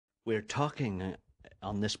We're talking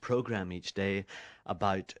on this program each day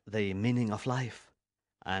about the meaning of life.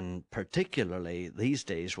 And particularly these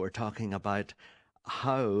days, we're talking about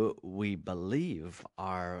how we believe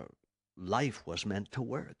our life was meant to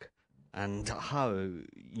work and how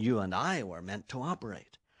you and I were meant to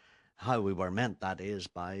operate. How we were meant, that is,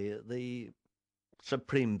 by the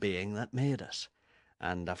supreme being that made us.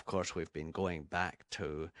 And of course, we've been going back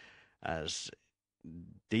to as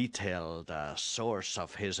detailed source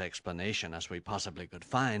of his explanation as we possibly could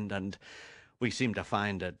find, and we seem to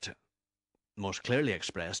find it most clearly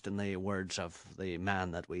expressed in the words of the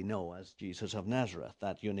man that we know as Jesus of Nazareth,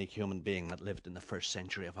 that unique human being that lived in the first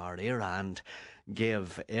century of our era and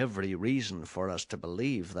gave every reason for us to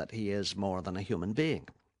believe that he is more than a human being.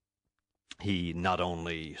 He not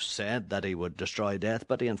only said that he would destroy death,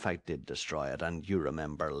 but he in fact did destroy it. And you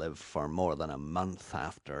remember, lived for more than a month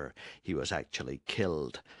after he was actually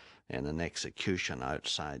killed in an execution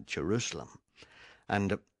outside Jerusalem.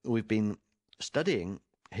 And we've been studying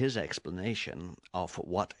his explanation of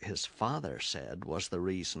what his father said was the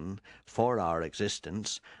reason for our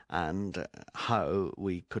existence and how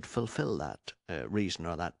we could fulfill that reason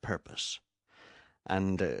or that purpose.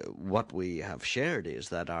 And what we have shared is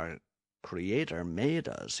that our Creator made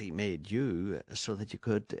us. He made you so that you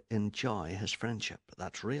could enjoy his friendship.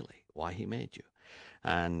 That's really why he made you.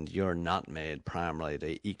 And you're not made primarily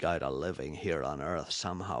to eke out a living here on earth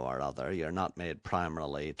somehow or other. You're not made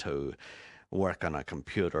primarily to work on a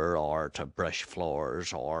computer or to brush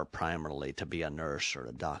floors or primarily to be a nurse or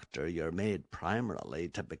a doctor. You're made primarily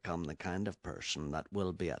to become the kind of person that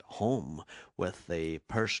will be at home with the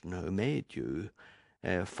person who made you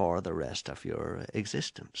for the rest of your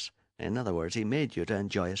existence. In other words, he made you to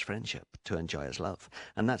enjoy his friendship, to enjoy his love.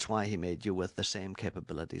 And that's why he made you with the same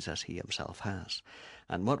capabilities as he himself has.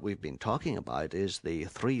 And what we've been talking about is the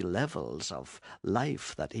three levels of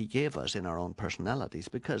life that he gave us in our own personalities,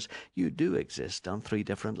 because you do exist on three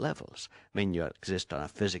different levels. I mean, you exist on a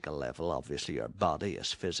physical level. Obviously, your body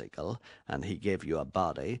is physical, and he gave you a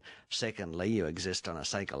body. Secondly, you exist on a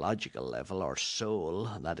psychological level, or soul,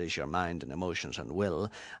 that is your mind and emotions and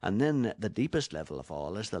will. And then the deepest level of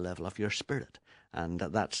all is the level of your spirit. And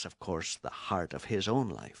that's, of course, the heart of his own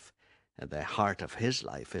life. The heart of his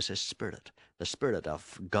life is his spirit. The spirit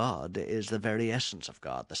of God is the very essence of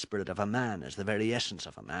God. The spirit of a man is the very essence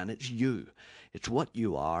of a man. It's you. It's what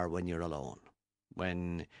you are when you're alone.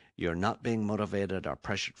 When you're not being motivated or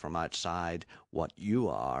pressured from outside, what you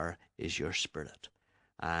are is your spirit.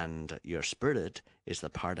 And your spirit is the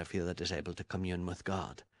part of you that is able to commune with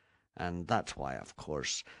God. And that's why, of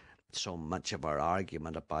course, so much of our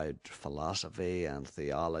argument about philosophy and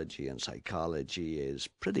theology and psychology is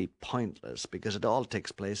pretty pointless, because it all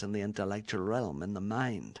takes place in the intellectual realm, in the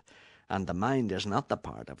mind. And the mind is not the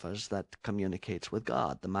part of us that communicates with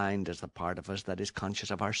God. The mind is the part of us that is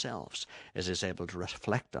conscious of ourselves, is able to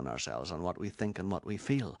reflect on ourselves, on what we think and what we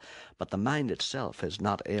feel. But the mind itself is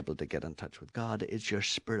not able to get in touch with God. It's your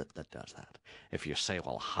spirit that does that. If you say,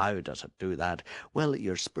 well, how does it do that? Well,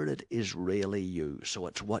 your spirit is really you, so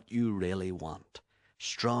it's what you really want.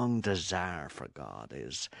 Strong desire for God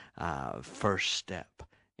is a first step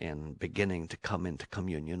in beginning to come into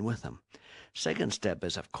communion with him. Second step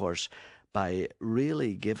is, of course, by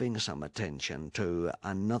really giving some attention to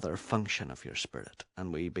another function of your spirit.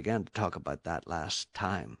 And we began to talk about that last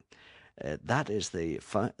time. That is the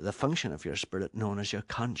function of your spirit known as your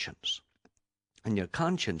conscience. And your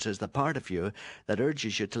conscience is the part of you that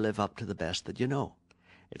urges you to live up to the best that you know.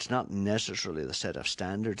 It's not necessarily the set of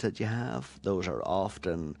standards that you have. Those are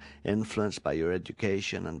often influenced by your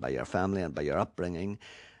education and by your family and by your upbringing.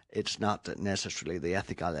 It's not necessarily the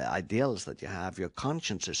ethical ideals that you have. Your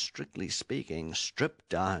conscience is, strictly speaking, stripped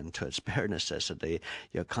down to its bare necessity.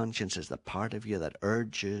 Your conscience is the part of you that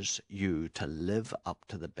urges you to live up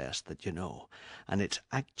to the best that you know. And it's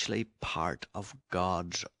actually part of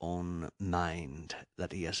God's own mind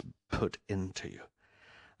that he has put into you.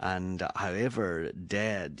 And however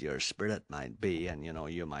dead your spirit might be, and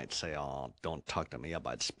you might say, oh, don't talk to me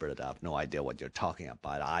about spirit. I have no idea what you're talking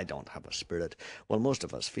about. I don't have a spirit. Well, most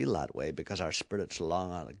of us feel that way because our spirits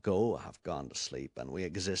long ago have gone to sleep, and we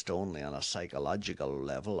exist only on a psychological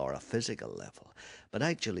level or a physical level. But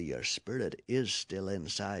actually your spirit is still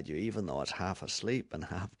inside you, even though it's half asleep and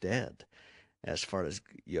half dead. As far as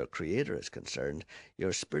your Creator is concerned,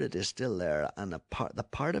 your spirit is still there, and the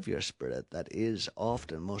part of your spirit that is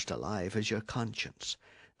often most alive is your conscience,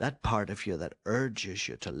 that part of you that urges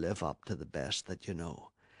you to live up to the best that you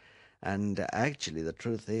know. And actually the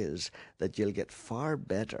truth is that you'll get far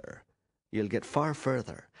better, you'll get far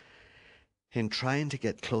further in trying to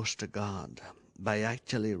get close to God by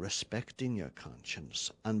actually respecting your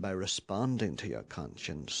conscience and by responding to your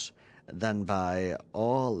conscience than by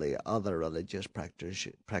all the other religious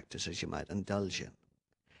practices you might indulge in.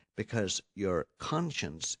 Because your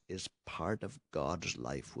conscience is part of God's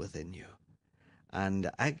life within you. And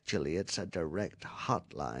actually, it's a direct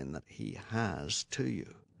hotline that he has to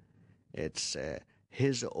you. It's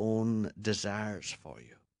his own desires for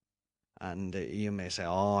you. And you may say,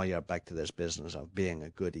 oh, you're back to this business of being a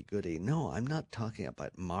goody-goody. No, I'm not talking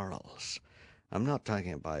about morals. I'm not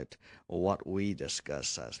talking about what we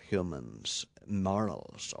discuss as humans,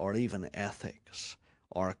 morals, or even ethics,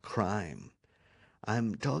 or crime.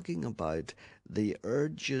 I'm talking about the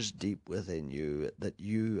urges deep within you that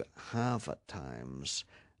you have at times,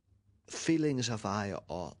 feelings of I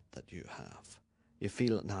ought that you have. You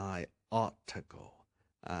feel, now I ought to go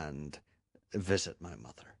and visit my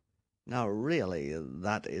mother. Now, really,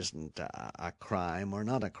 that isn't a crime or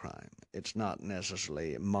not a crime. It's not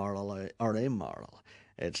necessarily moral or immoral.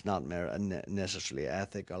 It's not necessarily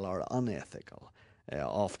ethical or unethical.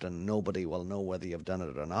 Often nobody will know whether you've done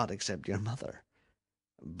it or not except your mother.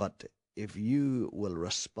 But if you will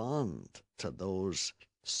respond to those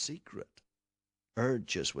secret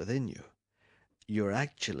urges within you, you're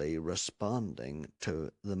actually responding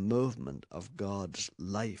to the movement of God's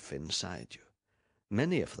life inside you.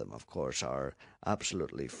 Many of them, of course, are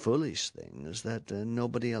absolutely foolish things that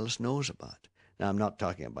nobody else knows about. Now, I'm not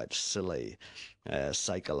talking about silly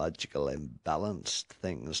psychological imbalanced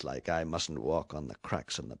things like I mustn't walk on the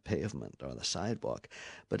cracks on the pavement or the sidewalk,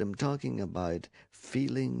 but I'm talking about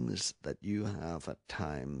feelings that you have at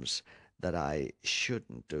times that I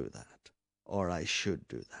shouldn't do that, or I should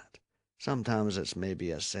do that. Sometimes it's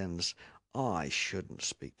maybe a sense, oh, I shouldn't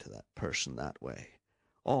speak to that person that way.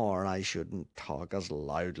 Or I shouldn't talk as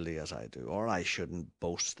loudly as I do, or I shouldn't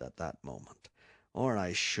boast at that moment, or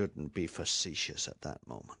I shouldn't be facetious at that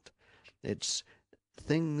moment. It's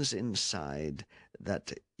things inside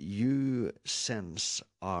that you sense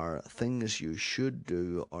are things you should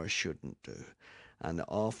do or shouldn't do. And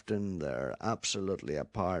often they're absolutely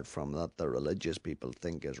apart from what the religious people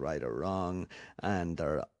think is right or wrong, and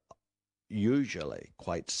they're usually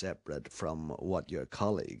quite separate from what your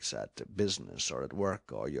colleagues at business or at work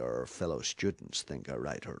or your fellow students think are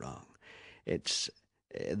right or wrong.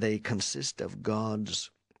 They consist of God's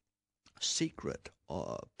secret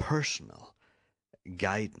or personal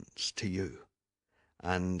guidance to you.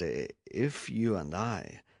 And if you and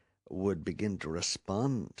I would begin to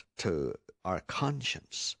respond to our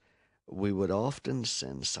conscience, we would often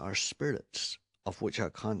sense our spirits, of which our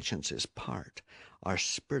conscience is part, our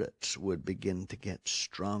spirits would begin to get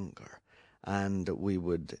stronger, and we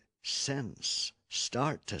would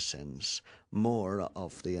start to sense more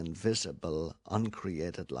of the invisible,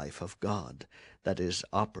 uncreated life of God that is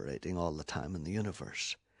operating all the time in the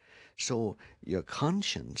universe. So your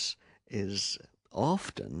conscience is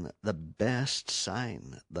often the best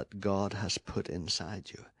sign that God has put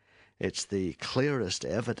inside you. It's the clearest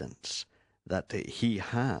evidence that he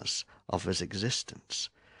has of his existence.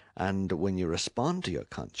 And when you respond to your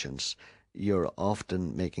conscience, you're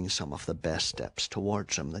often making some of the best steps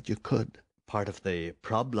towards him that you could. Part of the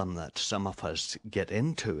problem that some of us get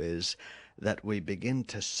into is that we begin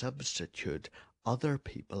to substitute other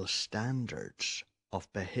people's standards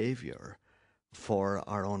of behavior for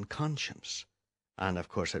our own conscience. And of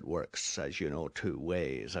course it works, as you know, two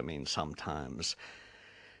ways. I mean, sometimes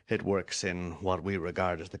it works in what we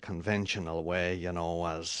regard as the conventional way. You know,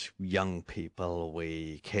 as young people,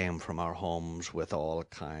 we came from our homes with all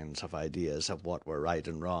kinds of ideas of what were right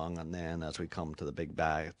and wrong. And then as we come to the big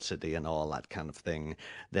bad city and all that kind of thing,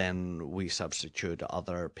 then we substitute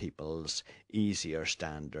other people's easier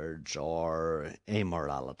standards or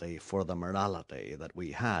amorality for the morality that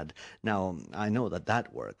we had. Now, I know that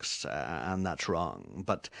that works and that's wrong,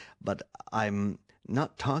 but I'm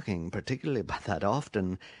not talking particularly about that.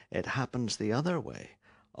 Often it happens the other way.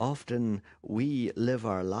 Often we live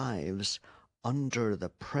our lives under the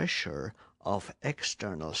pressure of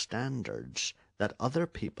external standards that other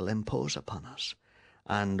people impose upon us.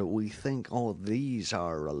 And we think, oh, these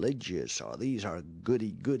are religious, or these are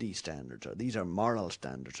goody-goody standards, or these are moral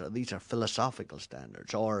standards, or these are philosophical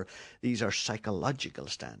standards, or these are psychological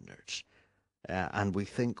standards. And we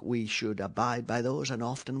think we should abide by those, and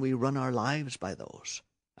often we run our lives by those.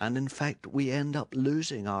 And in fact, we end up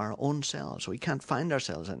losing our own selves. We can't find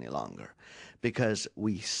ourselves any longer because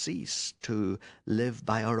we cease to live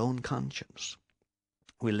by our own conscience.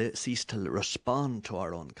 We cease to respond to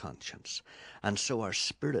our own conscience. And so our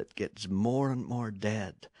spirit gets more and more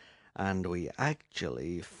dead, and we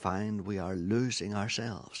actually find we are losing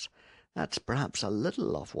ourselves. That's perhaps a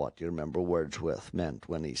little of what you remember Wordsworth meant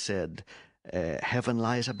when he said, heaven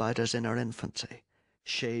lies about us in our infancy.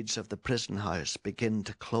 Shades of the prison house begin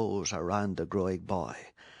to close around the growing boy.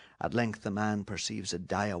 At length the man perceives it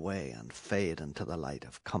die away and fade into the light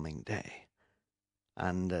of coming day.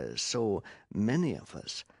 And so many of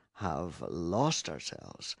us have lost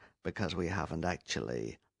ourselves because we haven't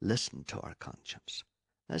actually listened to our conscience.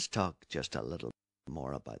 Let's talk just a little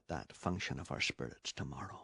more about that function of our spirits tomorrow.